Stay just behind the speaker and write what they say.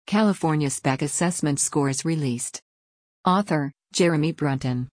California SPAC Assessment Scores released. Author, Jeremy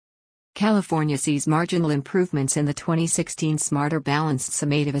Brunton. California sees marginal improvements in the 2016 Smarter Balanced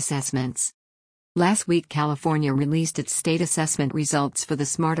Summative Assessments. Last week, California released its state assessment results for the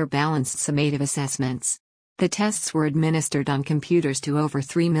Smarter Balanced Summative Assessments. The tests were administered on computers to over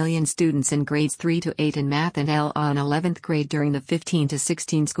 3 million students in grades 3 to 8 in math and LA in 11th grade during the 15 to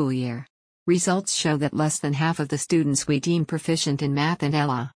 16 school year. Results show that less than half of the students we deem proficient in math and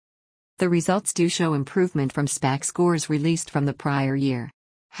LA. The results do show improvement from SPAC scores released from the prior year.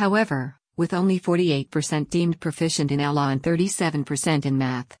 However, with only 48% deemed proficient in LA and 37% in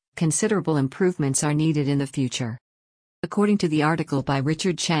math, considerable improvements are needed in the future. According to the article by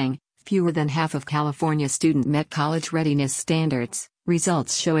Richard Chang, fewer than half of California students met college readiness standards.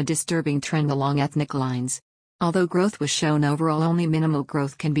 Results show a disturbing trend along ethnic lines. Although growth was shown overall, only minimal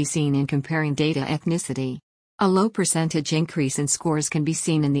growth can be seen in comparing data ethnicity. A low percentage increase in scores can be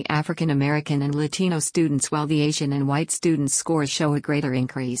seen in the African American and Latino students, while the Asian and white students' scores show a greater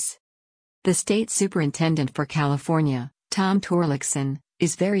increase. The state superintendent for California, Tom Torlakson,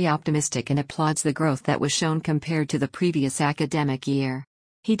 is very optimistic and applauds the growth that was shown compared to the previous academic year.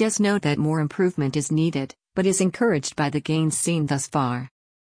 He does note that more improvement is needed, but is encouraged by the gains seen thus far.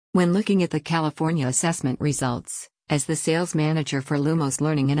 When looking at the California assessment results, as the sales manager for Lumos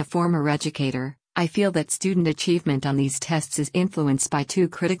Learning and a former educator, I feel that student achievement on these tests is influenced by two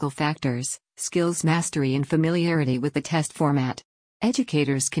critical factors: skills mastery and familiarity with the test format.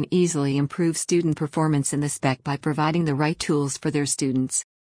 Educators can easily improve student performance in the SPAC by providing the right tools for their students.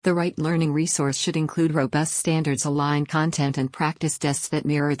 The right learning resource should include robust standards-aligned content and practice tests that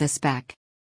mirror the SPAC.